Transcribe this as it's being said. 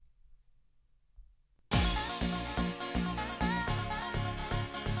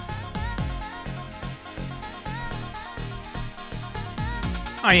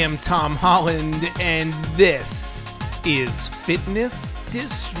I am Tom Holland, and this is Fitness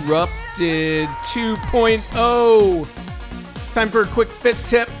Disrupted 2.0. Time for a quick fit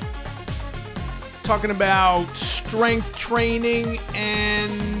tip. Talking about strength training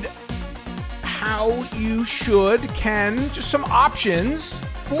and how you can, just some options,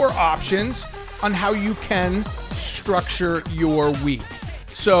 4 options on how you can structure your week.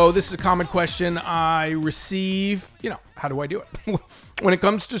 So this is a common question I receive, how do I do it? When it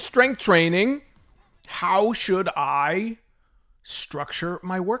comes to strength training, how should I structure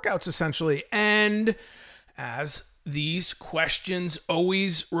my workouts essentially? And as these questions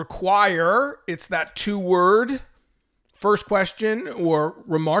always require, it's that 2-word first question or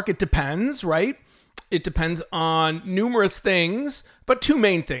remark. It depends, right? It depends on numerous things, but 2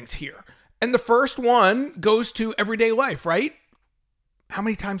 main things here. And the first one goes to everyday life, right? How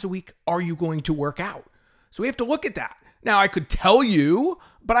many times a week are you going to work out? So we have to look at that. Now, I could tell you,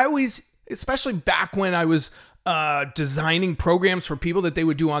 but I always, especially back when I was designing programs for people that they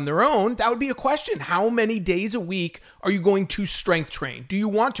would do on their own, that would be a question. How many days a week are you going to strength train? Do you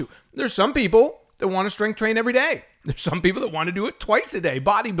want to? There's some people that want to strength train every day. There's some people that want to do it twice a day,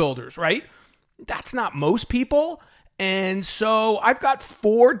 bodybuilders, right? That's not most people. And so I've got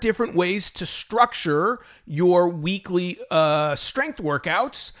 4 different ways to structure your weekly strength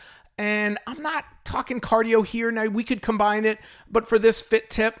workouts. And I'm not talking cardio here. Now, we could combine it, but for this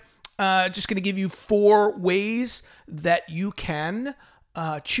fit tip, just going to give you 4 ways that you can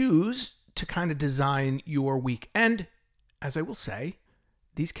choose to kind of design your week. And as I will say,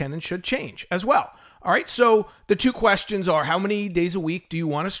 these can and should change as well. All right, so the 2 questions are, how many days a week do you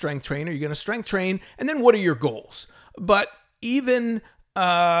want to strength train? Are you going to strength train? And then what are your goals? But even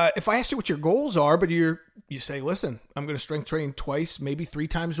if I ask you what your goals are, but you say, listen, I'm going to strength train twice, maybe 3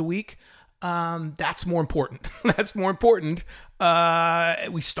 times a week, that's more important. That's more important.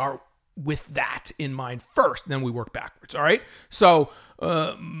 We start with that in mind first, then we work backwards, all right? So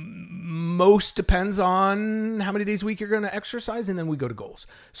most depends on how many days a week you're going to exercise, and then we go to goals.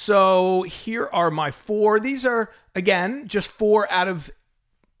 So here are my 4. These are, again, just 4 out of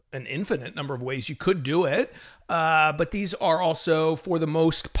an infinite number of ways you could do it. But these are also for the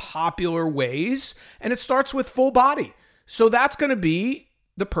most popular ways. And it starts with full body. So that's going to be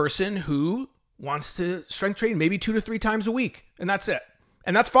the person who wants to strength train maybe 2 to 3 times a week. And that's it.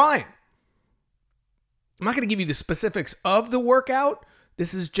 And that's fine. I'm not going to give you the specifics of the workout.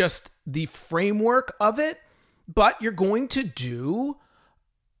 This is just the framework of it. But you're going to do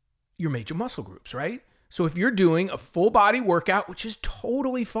your major muscle groups, right? So if you're doing a full body workout, which is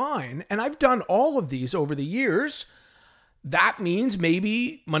totally fine, and I've done all of these over the years, that means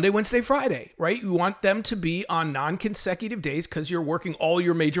maybe Monday, Wednesday, Friday, right? You want them to be on non-consecutive days because you're working all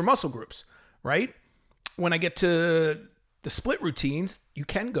your major muscle groups, right? When I get to the split routines, you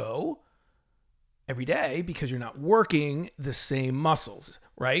can go every day because you're not working the same muscles,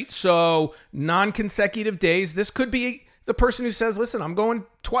 right? So non-consecutive days, this could be the person who says, listen, I'm going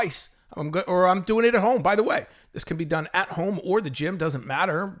twice. I'm doing it at home. By the way, this can be done at home or the gym. Doesn't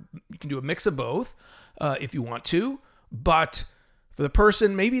matter. You can do a mix of both if you want to. But for the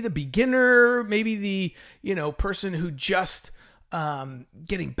person, maybe the beginner, maybe the person who just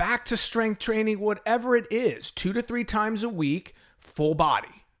getting back to strength training, whatever it is, 2 to 3 times a week, full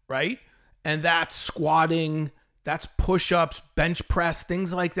body, right? And that's squatting, that's push-ups, bench press,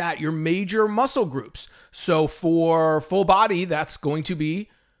 things like that. Your major muscle groups. So for full body, that's going to be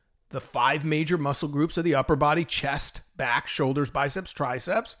the 5 major muscle groups of the upper body: chest, back, shoulders, biceps,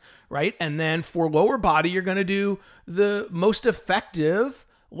 triceps, right? And then for lower body, you're going to do the most effective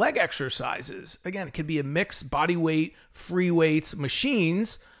leg exercises. Again, it could be a mix, body weight, free weights,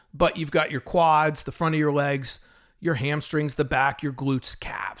 machines, but you've got your quads, the front of your legs, your hamstrings, the back, your glutes,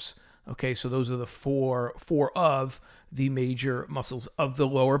 calves. Okay, so those are the four of the major muscles of the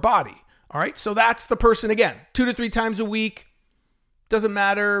lower body. All right, so that's the person again, 2 to 3 times a week. Doesn't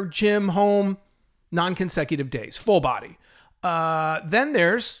matter, gym, home, non-consecutive days, full body. Then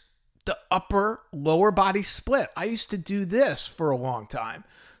there's the lower body split. I used to do this for a long time.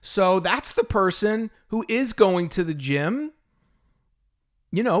 So that's the person who is going to the gym,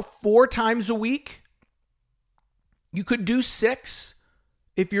 4 times a week. You could do 6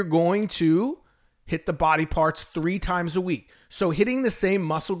 if you're going to hit the body parts 3 times a week. So hitting the same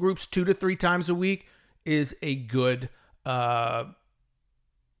muscle groups 2 to 3 times a week is a good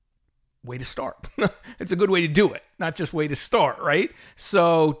way to start. It's a good way to do it, not just way to start, right?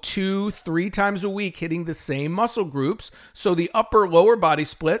 So 2-3 times a week hitting the same muscle groups. So the upper lower body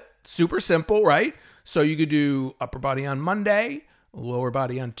split, super simple, right? So you could do upper body on Monday, lower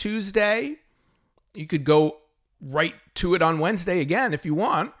body on Tuesday. You could go right to it on Wednesday again if you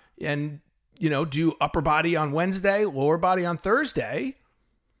want, and, do upper body on Wednesday, lower body on Thursday.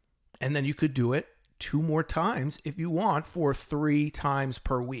 And then you could do it 2 more times if you want for 3 times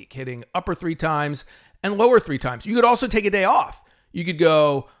per week, hitting upper 3 times and lower 3 times. You could also take a day off. You could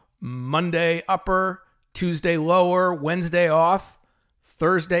go Monday upper, Tuesday lower, Wednesday off,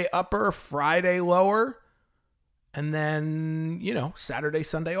 Thursday upper, Friday lower, and then, Saturday,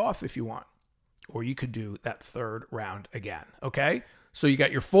 Sunday off if you want. Or you could do that 3rd round again, okay? So you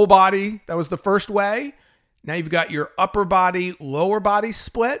got your full body. That was the first way. Now you've got your upper body, lower body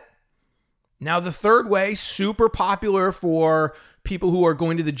split. Now the third way, super popular for people who are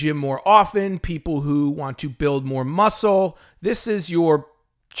going to the gym more often, people who want to build more muscle. This is your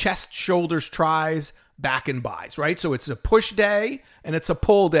chest, shoulders, tries, back and buys, right? So it's a push day and it's a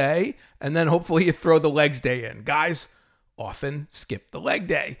pull day, and then hopefully you throw the legs day in. Guys often skip the leg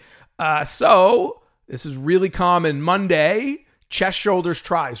day. So this is really common. Monday, chest, shoulders,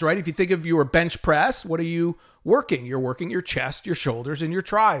 tries, right? If you think of your bench press, what are you working? You're working your chest, your shoulders, and your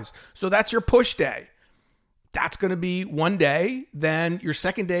tries. So that's your push day. That's going to be one day. Then your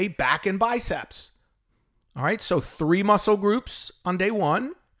second day, back and biceps. All right, so 3 muscle groups on day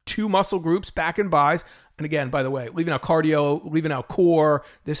 1, 2 muscle groups, back and buys. And again, by the way, leaving out cardio, leaving out core,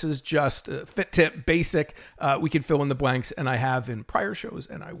 this is just fit tip, basic. We can fill in the blanks, and I have in prior shows,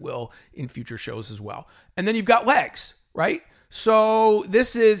 and I will in future shows as well. And then you've got legs, right? So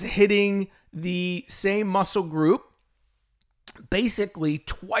this is hitting the same muscle group basically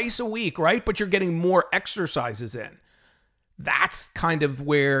twice a week, right? But you're getting more exercises in. That's kind of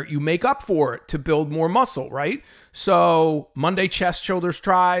where you make up for it to build more muscle, right? So Monday, chest, shoulders,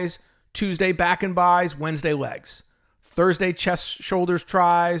 tries. Tuesday, back and buys. Wednesday, legs. Thursday, chest, shoulders,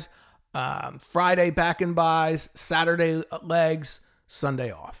 tries. Friday, back and buys. Saturday, legs.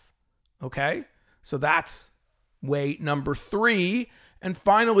 Sunday off. Okay? So that's way number 3. And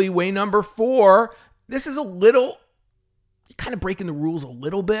finally, way number 4. This is kind of breaking the rules a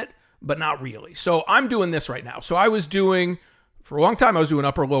little bit, but not really. So I'm doing this right now. So for a long time, I was doing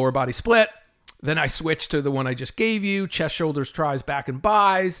upper lower body split. Then I switched to the one I just gave you, chest, shoulders, tries, back and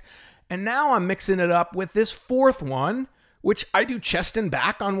buys. And now I'm mixing it up with this 4th one, which I do chest and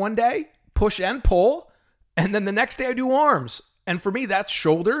back on one day, push and pull. And then the next day I do arms. And for me, that's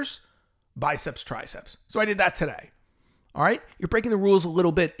shoulders, biceps, triceps. So I did that today. All right. You're breaking the rules a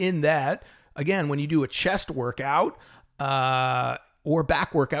little bit in that, again, when you do a chest workout, or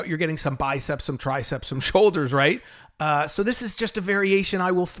back workout, you're getting some biceps, some triceps, some shoulders, right? So this is just a variation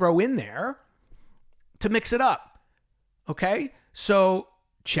I will throw in there to mix it up. Okay? So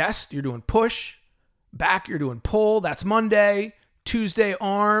chest, you're doing push. Back, you're doing pull. That's Monday. Tuesday,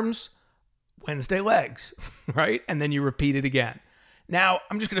 arms. Wednesday, legs, right? And then you repeat it again. Now,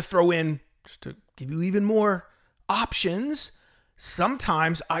 I'm just going to throw in, just to give you even more options,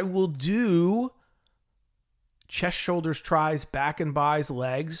 sometimes I will do chest, shoulders, tries, back and buys,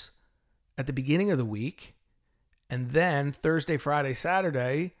 legs at the beginning of the week. And then Thursday, Friday,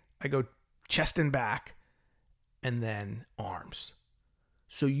 Saturday, I go chest and back, and then arms.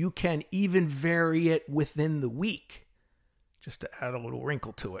 So you can even vary it within the week, just to add a little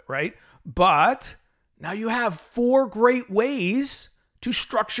wrinkle to it, right? But now you have 4 great ways to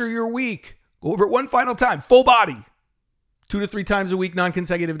structure your week. Go over it one final time. Full body, 2 to 3 times a week,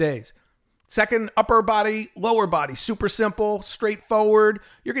 non-consecutive days. Second, upper body, lower body. Super simple, straightforward.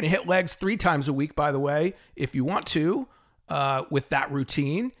 You're going to hit legs 3 times a week, by the way, if you want to, with that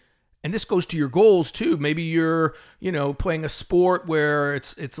routine. And this goes to your goals too. Maybe you're, playing a sport where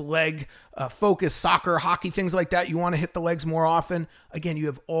it's leg focus, soccer, hockey, things like that. You want to hit the legs more often. Again, you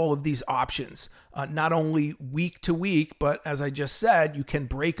have all of these options, not only week to week, but as I just said, you can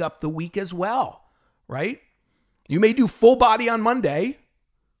break up the week as well, right? You may do full body on Monday,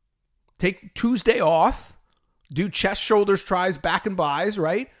 take Tuesday off, do chest, shoulders, tries, back and buys,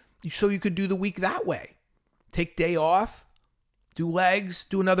 right? So you could do the week that way. Take day off, do legs,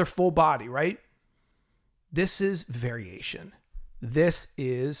 do another full body, right? This is variation. This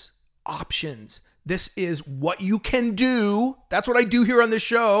is options. This is what you can do. That's what I do here on this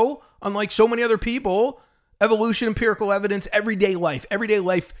show. Unlike so many other people, evolution, empirical evidence, everyday life. Everyday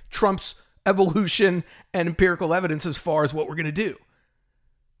life trumps evolution and empirical evidence as far as what we're going to do.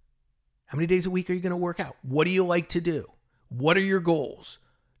 How many days a week are you going to work out? What do you like to do? What are your goals?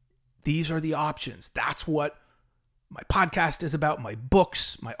 These are the options. That's what my podcast is about, my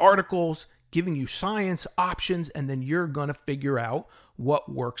books, my articles, giving you science, options, and then you're going to figure out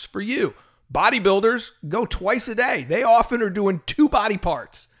what works for you. Bodybuilders go twice a day. They often are doing 2 body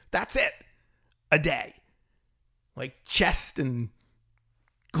parts. That's it. A day. Like chest and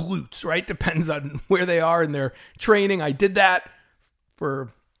glutes, right? Depends on where they are in their training. I did that for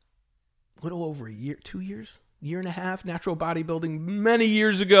a little over a year, 2 years, year and a half, natural bodybuilding many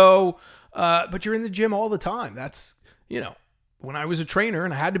years ago. But you're in the gym all the time. That's, when I was a trainer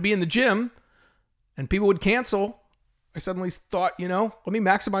and I had to be in the gym and people would cancel, I suddenly thought, let me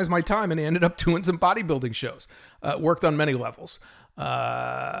maximize my time. And I ended up doing some bodybuilding shows. Worked on many levels.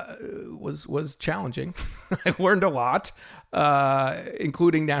 Was challenging. I learned a lot,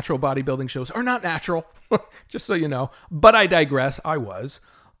 including natural bodybuilding shows are not natural, just so you know. But I digress. I was.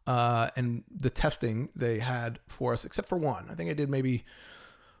 And the testing they had for us, except for one, I think I did maybe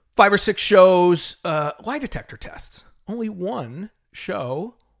 5 or 6 shows, lie detector tests. Only one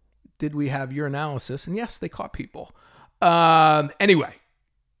show did we have urinalysis, and yes, they caught people. Anyway,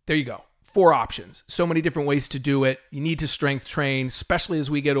 there you go. 4 options. So many different ways to do it. You need to strength train, especially as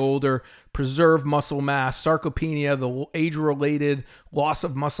we get older. Preserve muscle mass. Sarcopenia, the age-related loss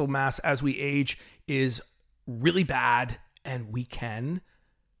of muscle mass as we age, is really bad, and we can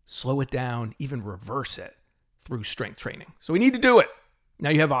slow it down, even reverse it through strength training. So we need to do it.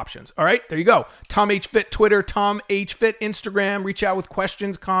 Now you have options. All right, there you go. Tom H. Fit Twitter, Tom H. Fit Instagram. Reach out with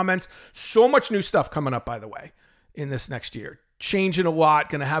questions, comments. So much new stuff coming up, by the way, in this next year. Changing a lot.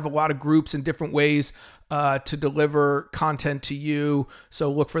 Going to have a lot of groups and different ways to deliver content to you.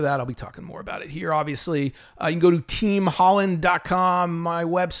 So look for that. I'll be talking more about it here, obviously. You can go to teamholland.com, my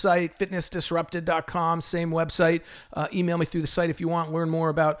website, fitnessdisrupted.com, same website. Email me through the site if you want. Learn more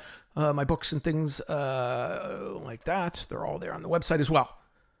about my books and things like that. They're all there on the website as well.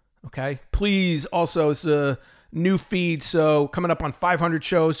 Okay. Please also, it's a new feed. So coming up on 500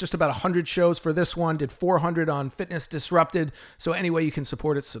 shows, just about 100 shows for this one. Did 400 on Fitness Disrupted. So any way you can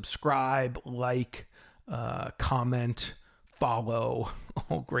support it, subscribe, like, comment, follow,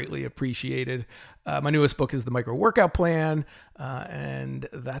 all greatly appreciated. My newest book is The Micro Workout Plan. And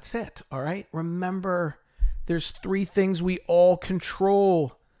that's it. All right. Remember, there's 3 things we all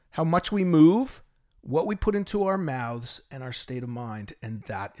control: how much we move, what we put into our mouths, and our state of mind. And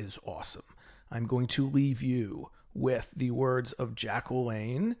that is awesome. I'm going to leave you with the words of Jack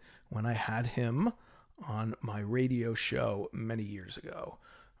LaLanne when I had him on my radio show many years ago.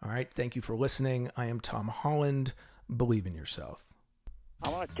 All right. Thank you for listening. I am Tom Holland. Believe in yourself. I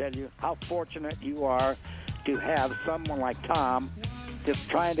want to tell you how fortunate you are to have someone like Tom just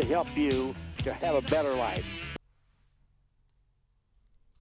trying to help you to have a better life.